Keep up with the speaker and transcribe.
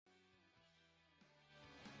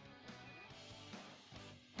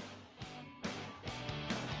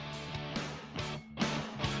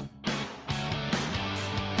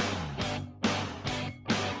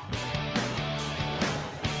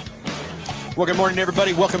Well, good morning,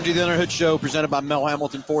 everybody. Welcome to the Underhood Show, presented by Mel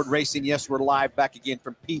Hamilton Ford Racing. Yes, we're live back again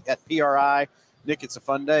from at PRI. Nick, it's a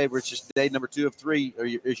fun day. We're just day number 2 of 3.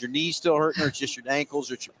 Is your knees still hurting, or it's just your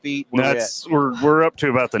ankles, or it's your feet? We're up to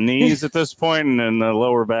about the knees at this point, and then the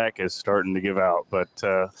lower back is starting to give out. But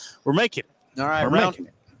we're making it. All right,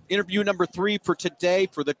 interview number 3 for today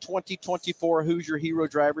for the 2024 Hoosier Hero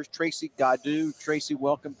Drivers, Tracy Gadu. Tracy,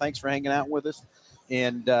 welcome. Thanks for hanging out with us.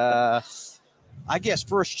 And I guess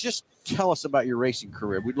first, just tell us about your racing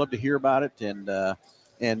career. We'd love to hear about it. And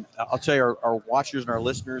I'll tell you, our watchers and our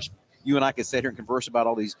listeners, you and I could sit here and converse about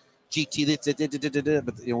all these GT,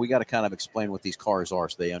 but we got to kind of explain what these cars are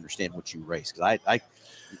so they understand what you race. Because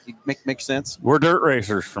it makes sense. We're dirt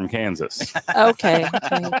racers from Kansas. Okay.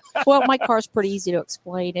 Well, my car's pretty easy to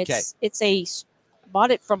explain. Bought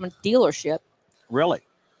it from a dealership. Really?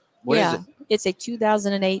 What is it? It's a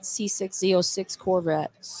 2008 C6 Z06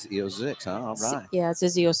 Corvette. Z06, huh? All right. Yeah, it's a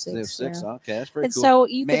Z06. Z06, yeah. Okay, that's very and cool. So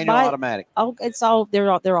you Manual, could buy automatic. Oh,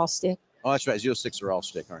 they're all stick. Oh, that's right. Z06 are all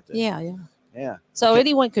stick, aren't they? Yeah. So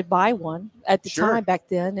anyone could buy one at the time back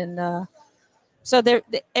then, and so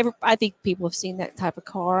I think people have seen that type of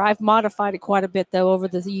car. I've modified it quite a bit though over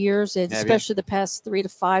the years, and especially the past 3 to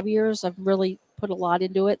 5 years, I've really put a lot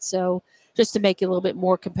into it. So just to make it a little bit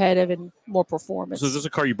more competitive and more performance. So is this a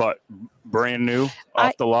car you bought brand new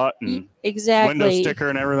off the lot and exactly window sticker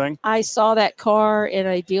and everything? I saw that car in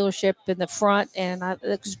a dealership in the front, and I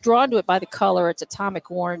was drawn to it by the color. It's atomic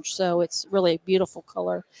orange, so it's really a beautiful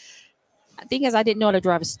color. The thing is, I didn't know how to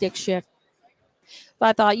drive a stick shift, but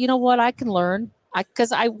I thought, you know what, I can learn.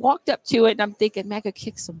 Because I walked up to it and I'm thinking, man, I could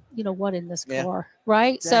kick some, in this car,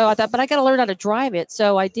 right? Exactly. So I thought, but I got to learn how to drive it.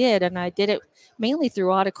 So I did, and I did it mainly through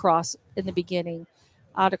autocross in the beginning.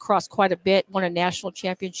 Autocross quite a bit, won a national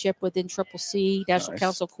championship within CCC, National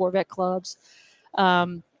Council Corvette Clubs.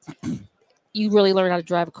 You really learn how to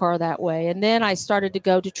drive a car that way. And then I started to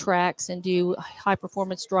go to tracks and do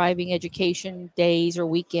high-performance driving education days or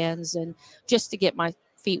weekends, and just to get my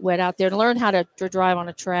feet wet out there and learn how to drive on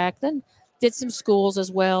a track. Then did some schools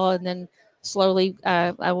as well, and then slowly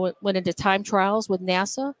I went into time trials with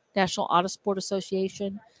NASA, National Autosport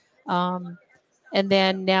Association. And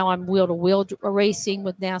then now I'm wheel-to-wheel racing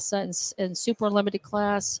with NASA in super limited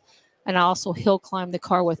class. And I also hill climb the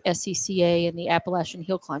car with SCCA in the Appalachian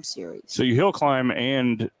Hill Climb Series. So you hill climb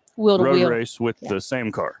and wheel-to-wheel road race with the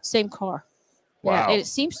same car? Same car. Wow. Yeah, and it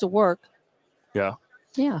seems to work. Yeah.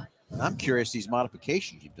 Yeah. I'm curious, these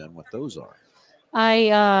modifications you've done, what those are. I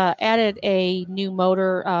added a new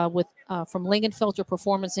motor from Lingenfelter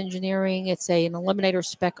Performance Engineering. It's an Eliminator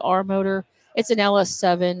Spec R motor. It's an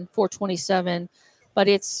LS7 427, but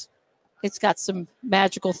it's got some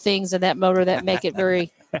magical things in that motor that make it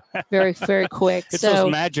very, very, very quick. It's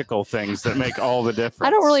those magical things that make all the difference. I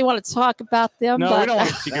don't really want to talk about them. No, we don't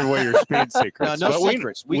want to give away your speed secrets. No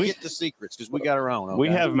secrets. We get the secrets because we got our own. Okay? We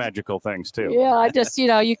have magical things too. Yeah, I just,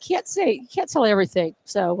 you can't tell everything.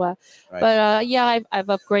 So, but I've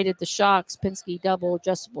upgraded the shocks, Penske double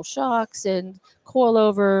adjustable shocks and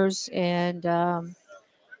coilovers, and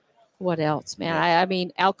what else, man? I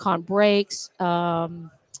mean, Alcon brakes. Course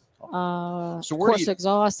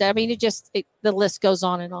exhaust. I mean, the list goes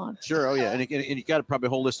on and on. Sure. Oh yeah, and you got probably a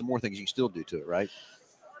whole list of more things you can still do to it, right?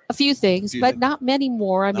 A few things, but not many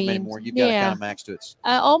more. Not many more. You've got to kind of max to it.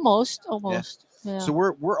 Almost. Yeah. So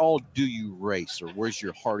where all do you race, or where's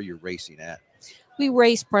your heart of your racing at? We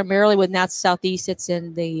race primarily with Nats Southeast. It's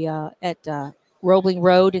in the at Roebling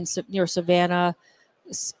Road near Savannah,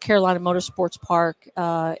 Carolina Motorsports Park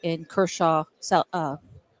in Kershaw, South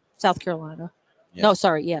Carolina. Yeah. No,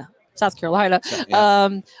 sorry, yeah, South Carolina. Yeah.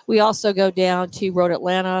 We also go down to Road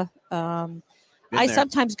Atlanta. I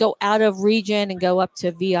sometimes go out of region and go up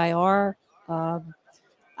to VIR.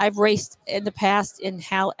 I've raced in the past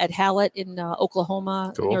at Hallett in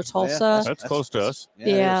Oklahoma, near Tulsa. Oh, yeah. That's close to us.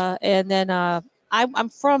 Yeah, and then I'm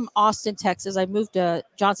from Austin, Texas. I moved to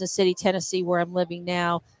Johnson City, Tennessee, where I'm living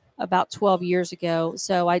now, about 12 years ago.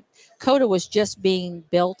 So COTA was just being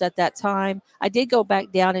built at that time. I did go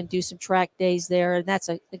back down and do some track days there, and that's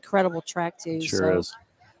an incredible track too. Sure is.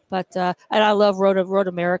 But and I love Road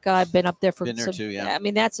America. I've been up there for some. Too, yeah. I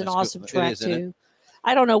mean, that's an awesome track too.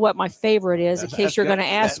 I don't know what my favorite is. In case you're going to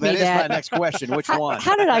ask me that. That is my next question. Which one?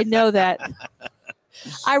 How did I know that?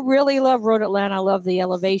 I really love Road Atlanta. I love the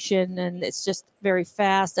elevation, and it's just very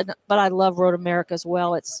fast. But I love Road America as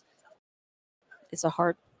well. It's a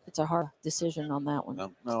hard decision on that one.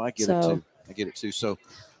 No, I get it too. So,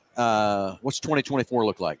 what's 2024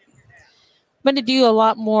 look like? I'm going to do a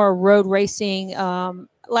lot more road racing.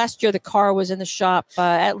 last year the car was in the shop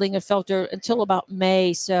at Lingenfelter until about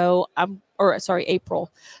May. So April.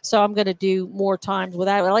 So I'm going to do more times with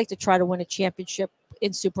that. I like to try to win a championship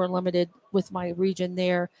in Super Unlimited with my region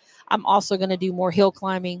there. I'm also going to do more hill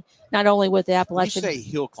climbing, not only with the Appalachian. When you say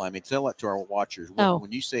hill climbing, tell that to our watchers.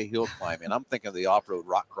 When you say hill climbing, I'm thinking of the off-road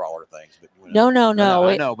rock crawler things. But No.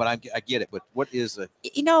 I know, but I get it. But what is a?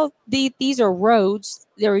 These are roads.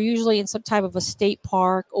 They're usually in some type of a state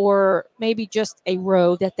park or maybe just a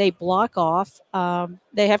road that they block off.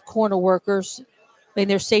 They have corner workers. I mean,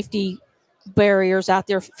 there's safety barriers out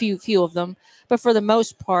there, few of them, but for the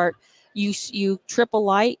most part, you triple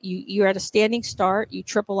light. You're at a standing start. You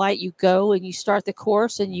triple light. You go and you start the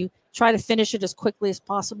course and you try to finish it as quickly as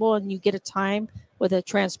possible. And you get a time with a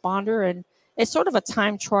transponder, and it's sort of a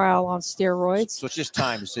time trial on steroids. So it's just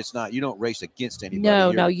times. It's not. You don't race against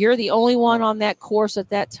anybody. No. You're the only one on that course at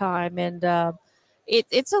that time, and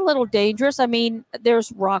it's a little dangerous. I mean,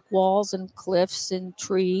 there's rock walls and cliffs and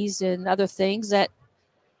trees and other things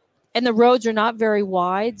and the roads are not very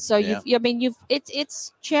wide. So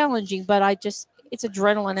it's challenging, but it's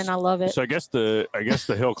adrenaline and I love it. So I guess the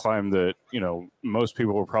hill climb that most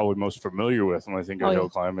people are probably most familiar with when I think of hill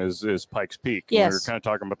climb is Pikes Peak. Yes. We were kind of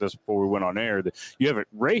talking about this before we went on air. That you haven't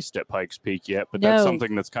raced at Pikes Peak yet, but that's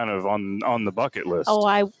something that's kind of on the bucket list. Oh,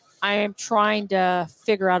 I am trying to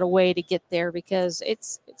figure out a way to get there because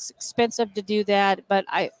it's expensive to do that, but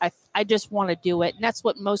I just want to do it. And that's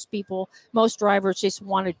what most drivers just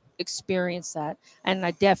want to experience that. And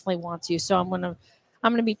I definitely want to. So I'm going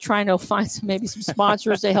to be trying to find some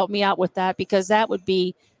sponsors to help me out with that because that would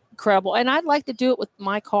be incredible. And I'd like to do it with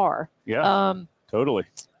my car. Yeah, totally.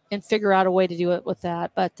 And figure out a way to do it with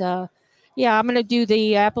that. But I'm going to do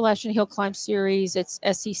the Appalachian Hill Climb Series. It's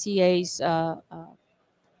SCCA's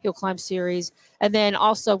Hill Climb Series. And then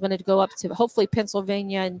also going to go up to hopefully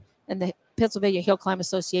Pennsylvania and the Pennsylvania Hill Climb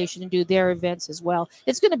Association and do their events as well.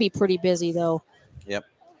 It's going to be pretty busy though. Yep.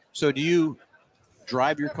 So do you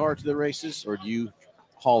drive your car to the races or do you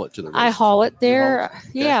haul it to the races? I haul it there. Okay.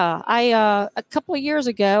 Yeah. A couple of years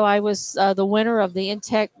ago, I was the winner of the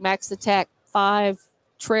Intech Max Attack 5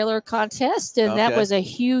 trailer contest. And that was a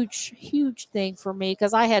huge, huge thing for me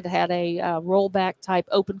because I had a rollback type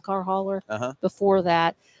open car hauler before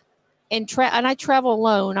that. And I travel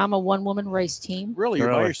alone. I'm a one-woman race team. Really?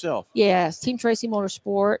 You're by yourself? Yes, Team Tracy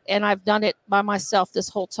Motorsport. And I've done it by myself this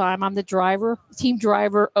whole time. I'm the driver, team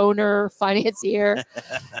driver, owner, financier.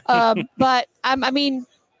 But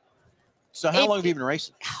so how long have you been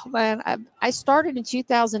racing? Man, I started in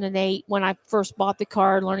 2008 when I first bought the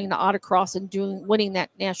car, learning the autocross and winning that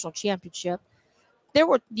national championship. There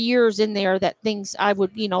were years in there that things I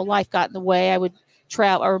would, life got in the way. I would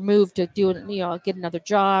travel or move to do it, get another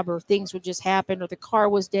job, or things would just happen, or the car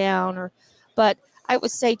was down, but I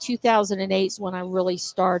would say 2008 is when I really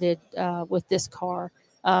started with this car.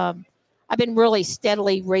 I've been really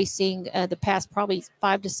steadily racing the past probably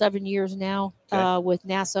 5 to 7 years now with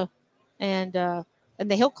NASA, and the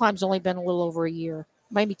hill climb's only been a little over a year,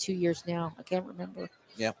 maybe 2 years now. I can't remember.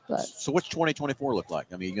 Yeah. But so what's 2024 look like?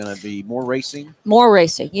 I mean, you're going to be more racing? More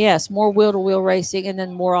racing, yes. More wheel-to-wheel racing and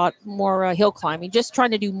then more hill climbing. Just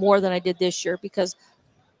trying to do more than I did this year because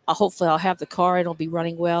hopefully I'll have the car and it'll be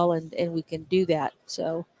running well and we can do that.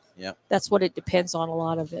 So that's what it depends on, a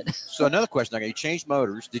lot of it. So another question I got, you changed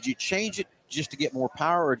motors. Did you change it just to get more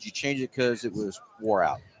power or did you change it because it was wore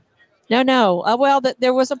out? No.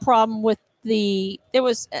 There was a problem with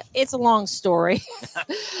it's a long story,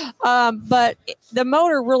 but the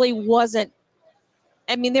motor really wasn't.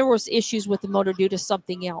 I mean, there was issues with the motor due to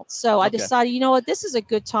something else. So I decided, you know what, this is a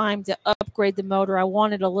good time to upgrade the motor. I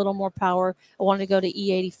wanted a little more power. I wanted to go to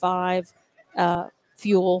E85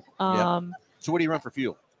 fuel. So what do you run for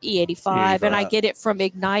fuel? E85, and I get it from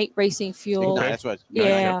Ignite Racing Fuel. Ignite, that's what.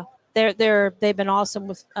 They've been awesome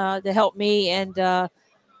with to help me, and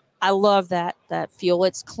I love that fuel.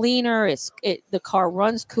 It's cleaner. The car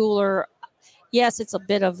runs cooler. Yes, it's a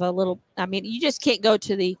bit of a little. I mean, you just can't go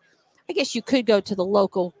to I guess you could go to the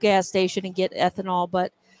local gas station and get ethanol,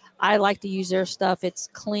 but I like to use their stuff. It's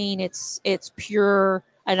clean. It's pure,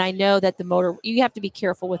 and I know that the motor. You have to be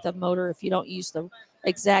careful with the motor if you don't use the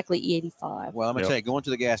exactly E85. Well, I'm gonna tell you, going to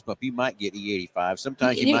the gas pump, you might get E85.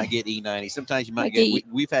 Sometimes you might get E90. Sometimes you might get.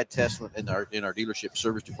 We've had tests in our dealership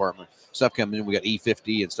service department. Stuff coming in, we got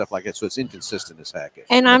E50 and stuff like that. So it's inconsistent as heck.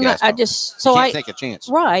 And I'm not. I just so I take a chance.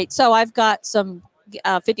 Right. So I've got some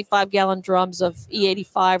 55-gallon drums of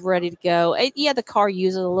E85 ready to go. The car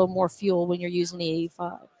uses a little more fuel when you're using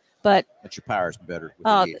E85, but your power is better with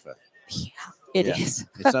E85. Yeah, it is.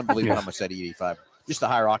 It's unbelievable how much that E85. Just the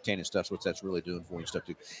higher octane and stuff, so what that's really doing for you and stuff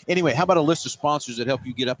too. Anyway, how about a list of sponsors that help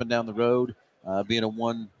you get up and down the road? being a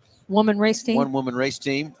one Woman race team. woman race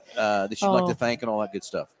team that you'd like to thank and all that good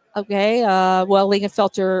stuff. Okay. Well,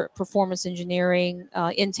 Lingenfelter Performance Engineering,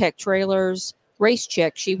 Intech Trailers, Race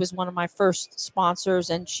Chick. She was one of my first sponsors,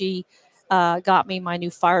 and she got me my new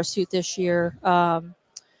fire suit this year.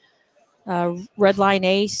 Red Line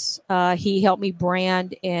Ace, he helped me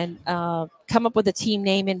brand and come up with a team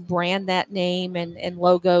name and brand that name and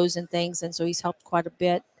logos and things. And so he's helped quite a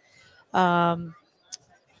bit.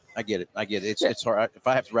 I get it. It's hard. If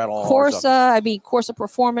I have to rattle all Corsa, Corsa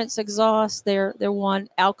Performance Exhaust, they're one.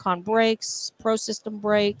 Alcon Brakes, Pro System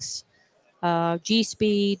Brakes, G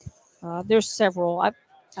Speed. There's several.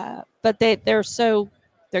 But they're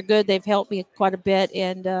good. They've helped me quite a bit,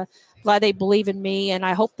 and glad they believe in me. And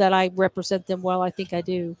I hope that I represent them well. I think I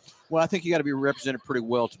do. Well, I think you got to be represented pretty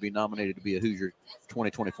well to be nominated to be a Hoosier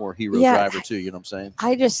 2024 Hero Driver too. You know what I'm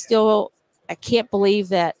saying? I can't believe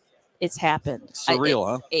that it's happened. It's surreal,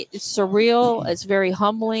 huh? It's surreal. It's very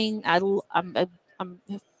humbling. I'm a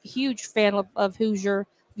huge fan of Hoosier.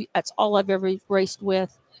 That's all I've ever raced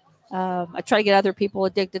with. I try to get other people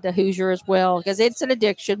addicted to Hoosier as well because it's an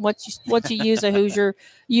addiction. Once you use a Hoosier,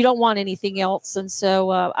 you don't want anything else, and so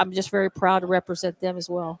I'm just very proud to represent them as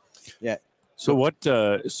well. Yeah. So what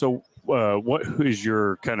is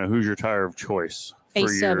your kind of Hoosier tire of choice for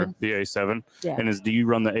A7. the A7? Yeah. And do you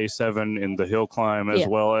run the A7 in the hill climb as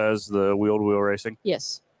well as the wheel-to-wheel racing?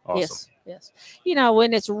 Yes. Awesome. Yes.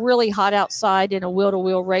 When it's really hot outside in a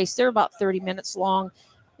wheel-to-wheel race, they're about 30 minutes long.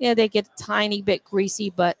 Yeah, they get a tiny bit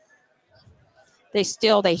greasy, but they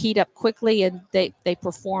heat up quickly and they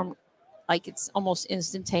perform like it's almost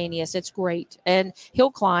instantaneous. It's great. And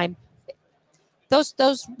hill climb, those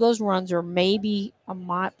runs are maybe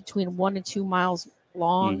between 1 and 2 miles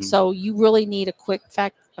long. Mm-hmm. So you really need a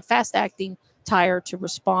fast acting tire to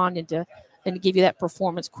respond and to give you that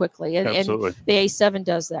performance quickly. And Absolutely. the A7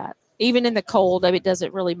 does that. Even in the cold, it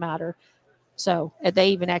doesn't really matter. So they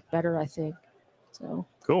even act better, I think. So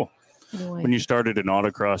cool. Anyway. When you started in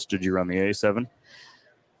autocross, did you run the A7?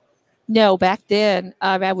 No, back then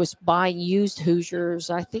I was buying used Hoosiers.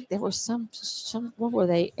 I think there were some. What were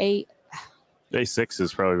they? A6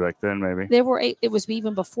 is probably back then, maybe. There were it was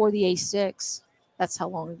even before the A6. That's how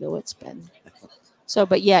long ago it's been. So,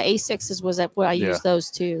 but yeah, A6s was where I used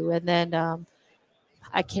those too. And then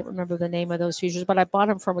I can't remember the name of those Hoosiers, but I bought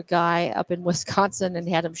them from a guy up in Wisconsin and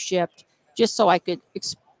had them shipped just so I could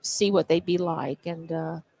see what they'd be like.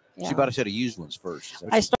 And So you bought a set of used ones first.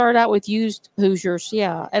 I started out with used Hoosiers,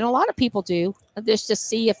 yeah, and a lot of people do just to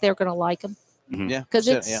see if they're going to like them. Mm-hmm. Yeah, because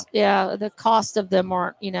the cost of them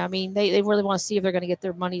aren't. They really want to see if they're going to get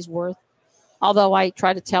their money's worth. Although I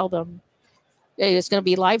try to tell them it's going to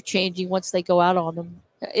be life changing once they go out on them.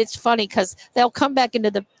 It's funny because they'll come back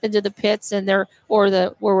into the pits and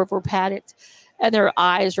where we're paddocked, and their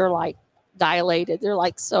eyes are like dilated. They're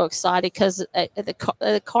like so excited because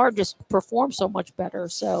the car just performs so much better.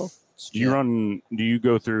 So do you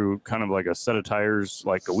go through kind of like a set of tires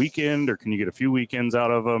like a weekend, or can you get a few weekends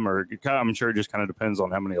out of them? Or I'm sure it just kind of depends on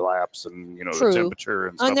how many laps and the temperature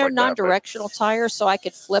and stuff and they're like non-directional tires, so I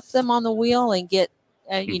could flip them on the wheel and get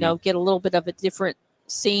get a little bit of a different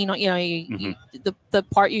scene. The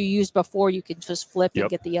part you used before, you can just flip and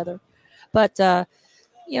get the other. But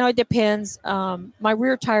it depends. My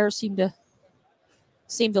rear tires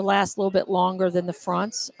seem to last a little bit longer than the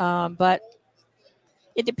fronts, but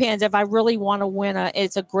it depends. If I really want to win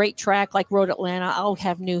it's a great track like Road Atlanta, I'll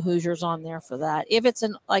have new Hoosiers on there for that. If it's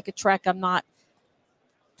like a track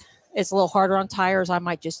it's a little harder on tires, I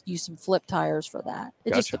might just use some flip tires for that.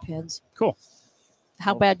 It just depends. Cool.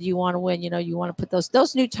 How bad do you want to win? You want to put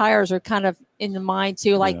those new tires are kind of in the mind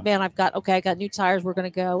too. Like, man, I got new tires. We're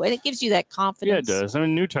going to go. And it gives you that confidence. Yeah, it does. I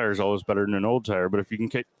mean, new tire is always better than an old tire, but if you can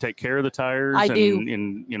take care of the tires and do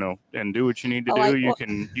what you need to do,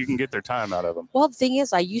 you can get their time out of them. Well, the thing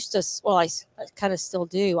is, I kind of still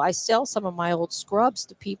do. I sell some of my old scrubs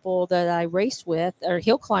to people that I race with or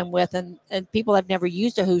hill climb with, and people have never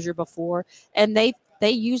used a Hoosier before, and they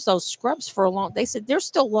use those scrubs for a long. They said there's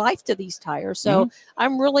still life to these tires, so I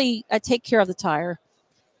take care of the tire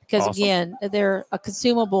because again, they're a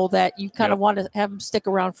consumable that you kind of want to have them stick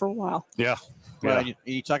around for a while. Yeah. Well,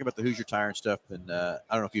 you talk about the Hoosier tire and stuff, and I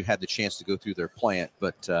don't know if you had the chance to go through their plant,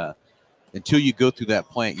 but until you go through that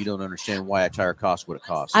plant, you don't understand why a tire costs what it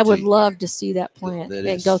costs. I would love to see that plant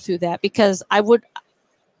and go through that because I would.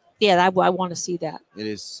 Yeah, I want to see that.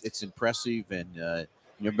 It's impressive, and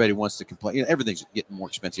everybody wants to complain. Everything's getting more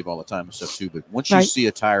expensive all the time and stuff too. But once you see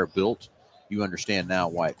a tire built, you understand now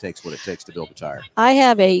why it takes what it takes to build a tire. I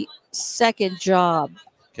have a second job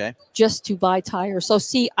Okay. just to buy tires. So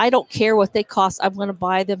see, I don't care what they cost. I'm going to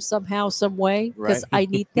buy them somehow, some way, because I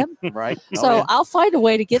need them. Right. So I'll find a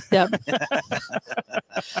way to get them.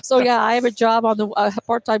 So yeah, I have a job on a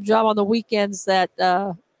part-time job on the weekends that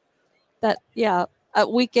at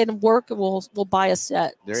weekend work will buy a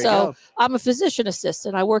set. There you So go. I'm a physician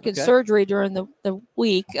assistant. I work in Okay. surgery during the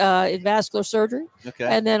week in vascular surgery, Okay.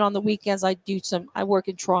 and then on the weekends I work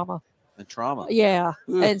in trauma. And trauma. Yeah,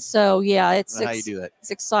 Ooh. and so yeah, I don't know how you do that.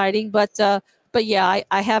 it's exciting, but yeah,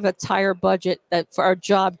 I have a tire budget for our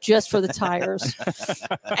job just for the tires.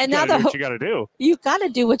 And now do what you got to do. You got to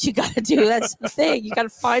do what you got to do. That's the thing. You got to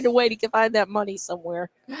find a way to find that money somewhere.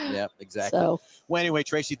 Yeah, exactly. So, well, anyway,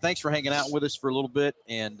 Tracy, thanks for hanging out with us for a little bit,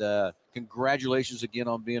 and congratulations again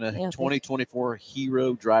on being a 2024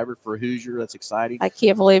 hero driver for Hoosier. That's exciting. I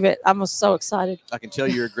can't believe it. I'm so excited. I can tell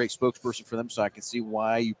you're a great spokesperson for them, so I can see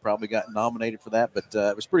why you probably got nominated for that. But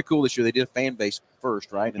it was pretty cool this year. They did a fan base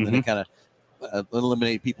first, right? And then they kind of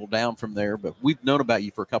eliminated people down from there. But we've known about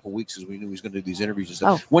you for a couple of weeks as we knew he was going to do these interviews and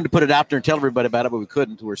stuff. Wanted to put it out there and tell everybody about it, but we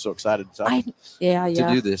couldn't. We're so excited to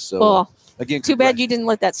do this. So again, too bad you didn't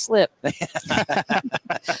let that slip. Would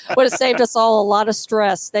have saved us all a lot of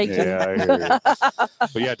stress. Thank you. I hear you.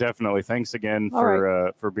 But yeah, definitely. Thanks again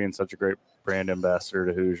for being such a great brand ambassador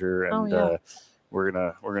to Hoosier, and we're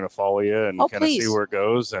gonna follow you and kind of see where it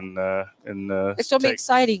goes, and it's gonna be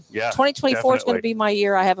exciting. Yeah, 2024 is gonna be my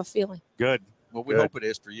year. I have a feeling. Good. Well, we hope it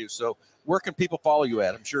is for you. So, where can people follow you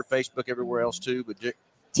at? I'm sure Facebook, everywhere else too. But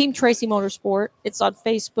Team Tracy Motorsport. It's on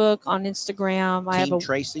Facebook, on Instagram. I have a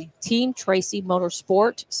Team Tracy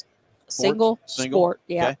Motorsport, single sport.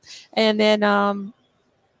 Yeah, okay. And then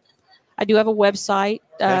I do have a website,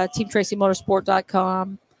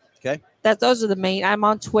 teamtracymotorsport.com. Okay. Those are the main. I'm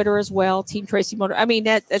on Twitter as well, Team Tracy Motor. I mean,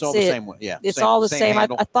 that's all it. The same way. Yeah, it's all the same. I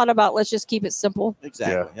thought about let's just keep it simple.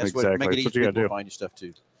 Exactly. Yeah, that's exactly. what make it easy for people to find your stuff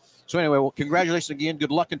too. So anyway, well, congratulations again.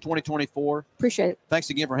 Good luck in 2024. Appreciate it. Thanks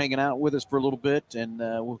again for hanging out with us for a little bit, and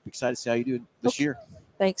we'll be excited to see how you do this year.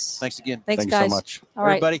 Thanks. Thanks again. Thanks, guys. Thank you so much. All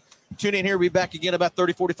right. Everybody, tune in here. We'll be back again about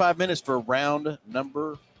 30, 45 minutes for round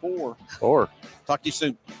number 4. Talk to you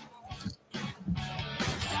soon.